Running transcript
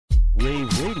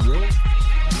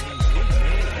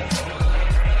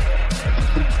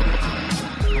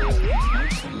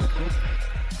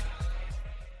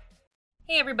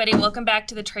everybody. Welcome back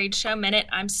to the Trade Show Minute.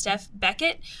 I'm Steph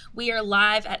Beckett. We are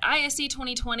live at ISE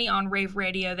 2020 on Rave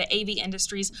Radio, the AV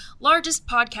industry's largest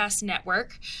podcast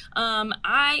network.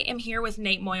 I am here with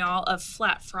Nate Moyal of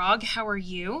FlatFrog. How are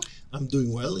you? I'm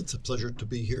doing well. It's a pleasure to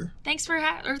be here. Thanks for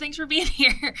being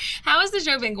here. How has the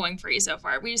show been going for you so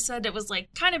far? We said it was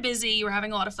kind of busy. You were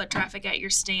having a lot of foot traffic at your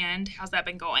stand. How's that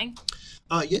been going?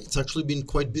 Yeah, it's actually been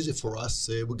quite busy for us.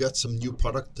 We got some new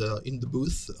product in the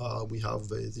booth. We have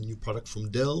the new product from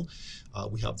Dell.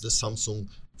 We have the Samsung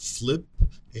Flip,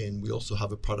 and we also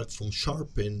have a product from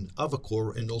Sharp and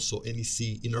Avacor and also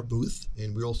NEC in our booth.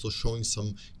 And we're also showing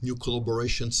some new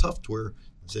collaboration software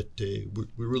that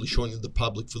we're really showing in the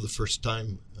public for the first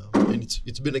time. And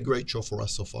it's been a great show for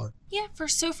us so far. Yeah,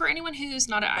 for anyone who's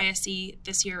not at ISE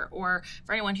this year, or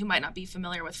for anyone who might not be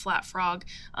familiar with FlatFrog,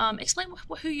 explain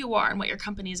who you are and what your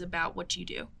company is about, what you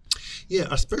do. Yeah,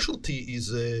 our specialty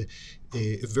is a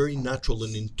very natural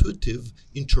and intuitive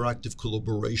interactive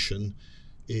collaboration,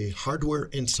 hardware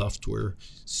and software.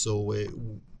 So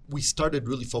we started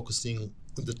really focusing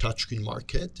on the touchscreen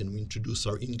market, and we introduced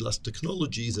our in-glass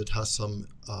technologies that has some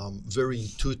very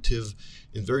intuitive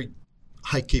and very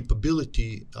high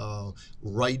capability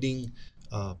writing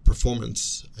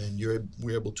performance, and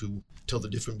we're able to tell the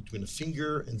difference between a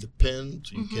finger and the pen.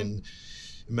 So you can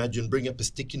imagine bring up a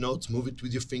sticky notes, move it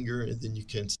with your finger, and then you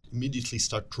can immediately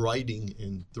start writing,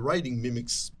 and the writing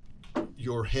mimics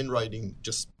your handwriting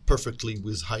just perfectly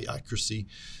with high accuracy.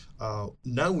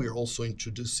 Now we're also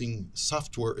introducing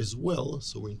software as well.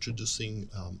 So we're introducing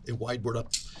a whiteboard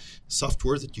app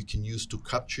software that you can use to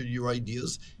capture your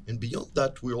ideas. And beyond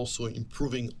that, we're also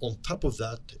improving on top of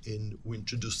that, and we're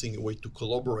introducing a way to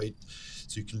collaborate.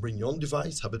 So you can bring your own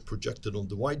device, have it projected on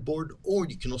the whiteboard, or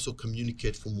you can also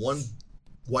communicate from one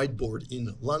whiteboard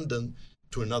in London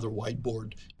to another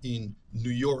whiteboard in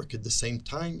New York at the same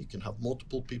time. You can have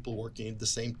multiple people working at the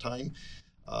same time.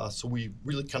 So we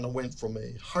really kind of went from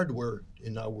a hardware,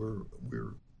 and now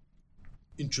we're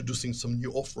introducing some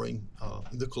new offering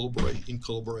in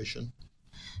collaboration.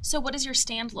 So what does your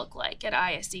stand look like at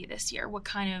ISE this year? What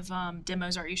kind of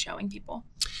demos are you showing people?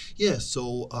 Yeah,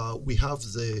 so we have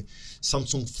the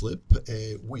Samsung Flip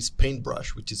with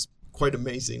paintbrush, which is quite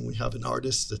amazing. We have an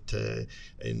artist that,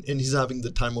 and he's having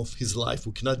the time of his life.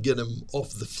 We cannot get him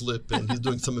off the Flip, and he's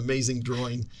doing some amazing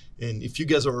drawing. And if you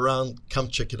guys are around, come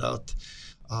check it out.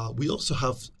 We also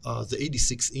have the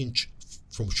 86-inch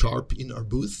from Sharp in our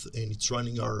booth, and it's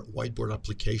running our whiteboard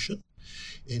application.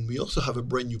 And we also have a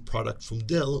brand new product from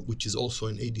Dell, which is also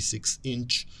an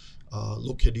 86-inch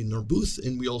located in our booth.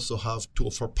 And we also have two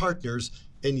of our partners,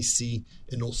 NEC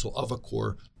and also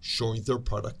Avacor, showing their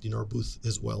product in our booth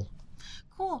as well.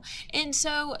 Cool. And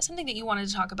so something that you wanted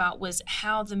to talk about was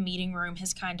how the meeting room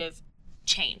has kind of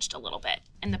changed a little bit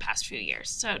in the past few years.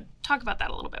 So talk about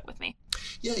that a little bit with me.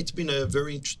 Yeah, it's been a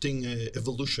very interesting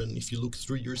evolution. If you look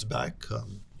 3 years back,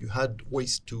 you had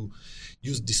ways to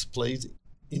use displays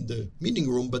in the meeting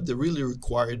room, but they really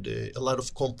required a lot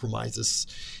of compromises.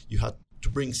 You had to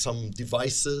bring some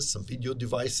devices, some video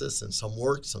devices, and some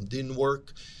worked, some didn't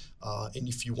work. And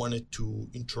if you wanted to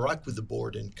interact with the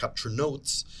board and capture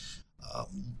notes,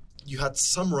 you had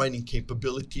some writing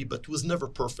capability, but it was never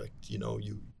perfect. You know,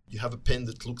 you have a pen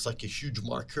that looks like a huge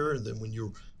marker, and then when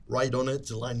you write on it,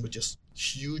 the line was just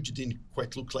huge. It didn't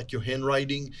quite look like your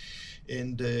handwriting.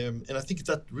 And I think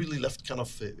that really left kind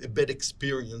of a bad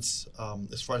experience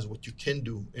as far as what you can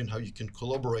do and how you can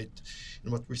collaborate.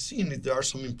 And what we're seeing is there are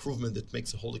some improvement that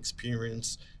makes the whole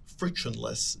experience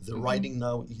frictionless. The writing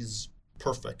now is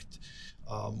perfect,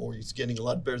 or it's getting a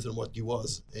lot better than what it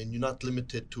was. And you're not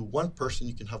limited to one person.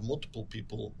 You can have multiple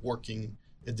people working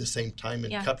at the same time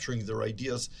and capturing their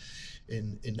ideas.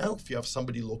 And now if you have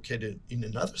somebody located in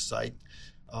another site,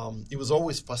 it was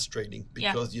always frustrating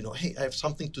because, hey, I have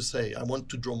something to say. I want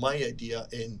to draw my idea,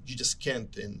 and you just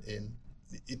can't.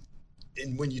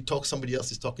 And when you talk, somebody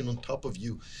else is talking on top of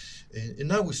you. And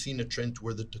now we're seeing a trend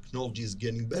where the technology is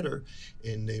getting better.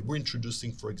 And we're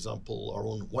introducing, for example, our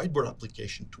own whiteboard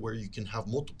application to where you can have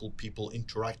multiple people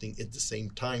interacting at the same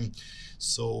time.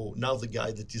 So now the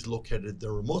guy that is located at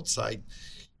the remote site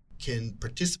can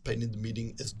participate in the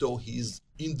meeting as though he's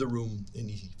in the room, and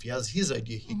if he has his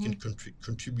idea, he can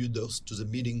contribute those to the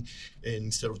meeting. And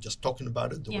instead of just talking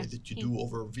about it the way that you do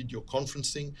over video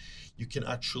conferencing, you can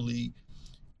actually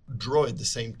draw at the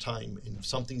same time. And if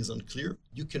something is unclear,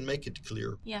 you can make it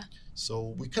clear. Yeah.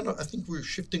 So I think we're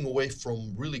shifting away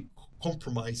from really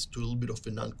compromise to a little bit of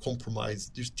a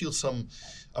non-compromise. There's still some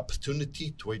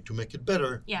opportunity to make it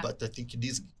better, but I think it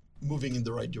is moving in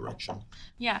the right direction.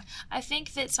 Yeah, I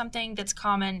think that something that's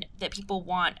common that people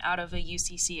want out of a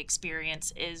UCC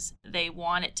experience is they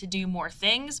want it to do more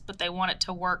things, but they want it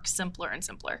to work simpler and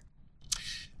simpler.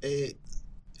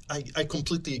 I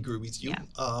completely agree with you. Yeah.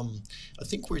 I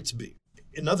think where it's big.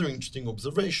 Another interesting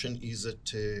observation is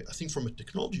that I think from a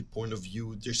technology point of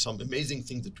view, there's some amazing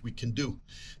things that we can do.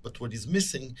 But what is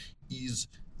missing is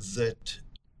that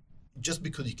just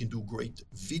because you can do great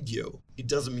video, it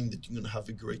doesn't mean that you're going to have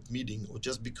a great meeting. Or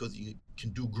just because you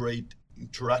can do great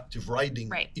interactive writing,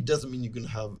 right, it doesn't mean you're going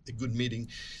to have a good meeting.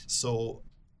 So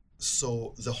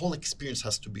the whole experience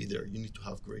has to be there. You need to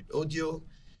have great audio,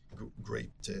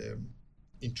 great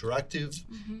interactive,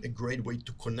 a great way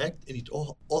to connect, and it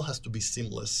all has to be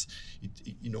seamless.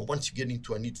 Once you get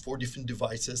into I need 4 different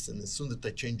devices, and as soon as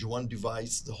I change one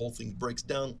device, the whole thing breaks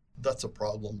down. That's a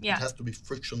problem. Yeah. It has to be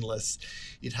frictionless.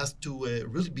 It has to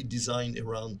really be designed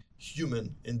around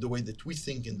human and the way that we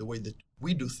think and the way that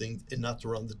we do things, and not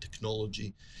around the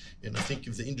technology. And I think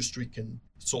if the industry can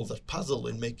solve that puzzle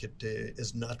and make it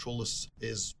as natural as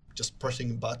just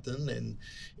pressing a button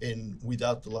and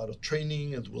without a lot of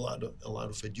training and a lot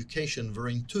of education,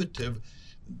 very intuitive,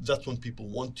 that's when people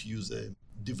want to use a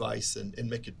device and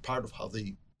make it part of how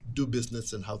they do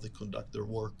business and how they conduct their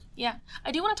work. Yeah,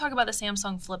 I do want to talk about the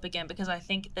Samsung Flip again because I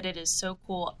think that it is so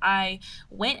cool. I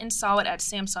went and saw it at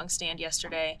Samsung stand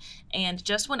yesterday, and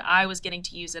just when I was getting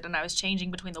to use it and I was changing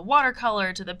between the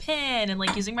watercolor to the pen and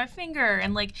like using my finger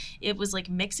and like it was like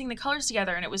mixing the colors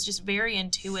together, and it was just very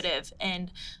intuitive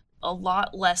and a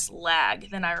lot less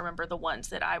lag than I remember the ones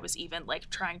that I was even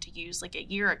like trying to use like a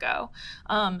year ago.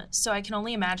 So I can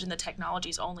only imagine the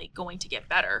technology is only going to get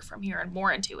better from here and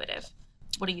more intuitive.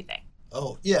 What do you think?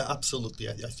 Oh, yeah, absolutely.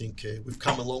 I think we've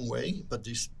come a long way, but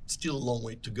there's still a long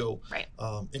way to go. Right.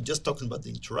 And just talking about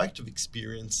the interactive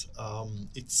experience,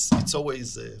 it's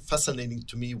always fascinating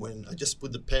to me when I just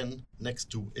put the pen next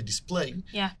to a display,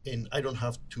 yeah, and I don't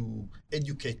have to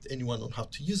educate anyone on how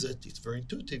to use it. It's very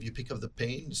intuitive. You pick up the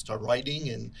pen, you start writing,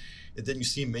 and then you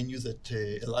see a menu that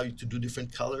allow you to do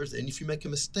different colors. And if you make a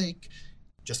mistake,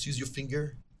 just use your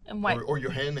finger or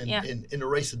your hand and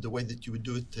erase it the way that you would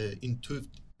do it in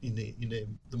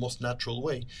the most natural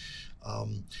way.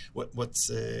 What's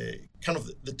kind of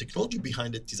the technology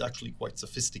behind it is actually quite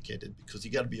sophisticated, because you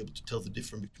got to be able to tell the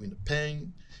difference between a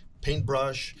pen,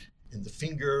 paintbrush, and the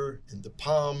finger and the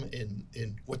palm and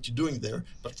what you're doing there.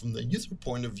 But from the user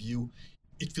point of view,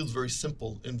 it feels very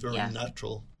simple and very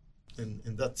natural.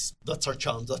 And that's our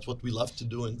challenge. That's what we love to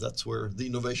do, and that's where the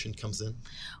innovation comes in.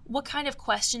 What kind of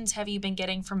questions have you been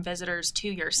getting from visitors to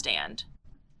your stand?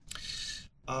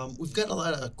 We've got a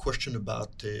lot of question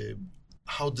about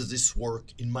how does this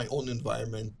work in my own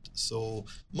environment. So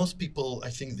most people, I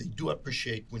think they do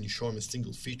appreciate when you show them a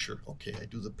single feature. Okay, I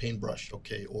do the paintbrush,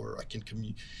 okay, or I can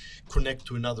connect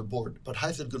to another board. But how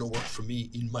is it going to work for me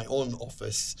in my own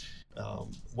office?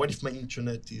 What if my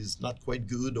internet is not quite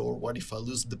good, or what if I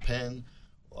lose the pen?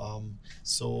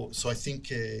 So I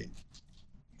think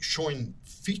showing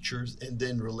features and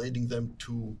then relating them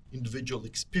to individual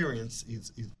experience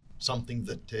is something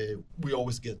that we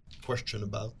always get questioned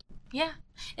about. Yeah.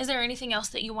 Is there anything else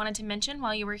that you wanted to mention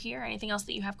while you were here? Anything else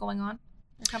that you have going on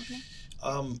in your company?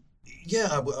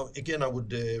 Again, I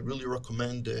would really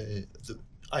recommend the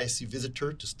ISC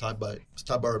visitor to stop by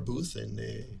our booth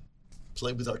and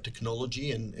play with our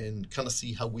technology and kind of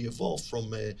see how we evolve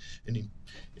from an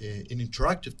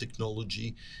interactive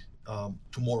technology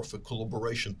to more of a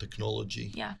collaboration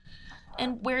technology. Yeah.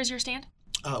 And where is your stand?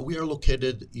 We are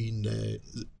located in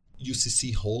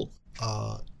UCC Hall,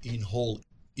 in Hall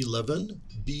 11,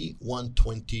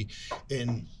 B120,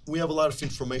 and we have a lot of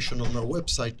information on our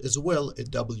website as well at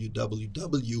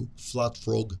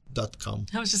www.flatfrog.com.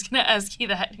 I was just going to ask you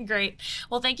that. Great.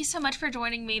 Well, thank you so much for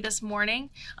joining me this morning.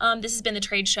 This has been the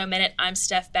Trade Show Minute. I'm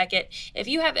Steph Beckett. If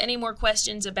you have any more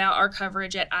questions about our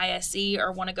coverage at ISE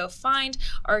or want to go find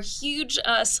our huge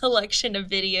selection of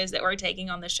videos that we're taking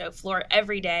on the show floor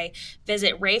every day,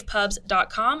 visit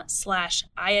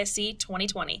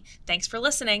ravepubs.com/ISE2020. Thanks for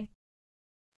listening.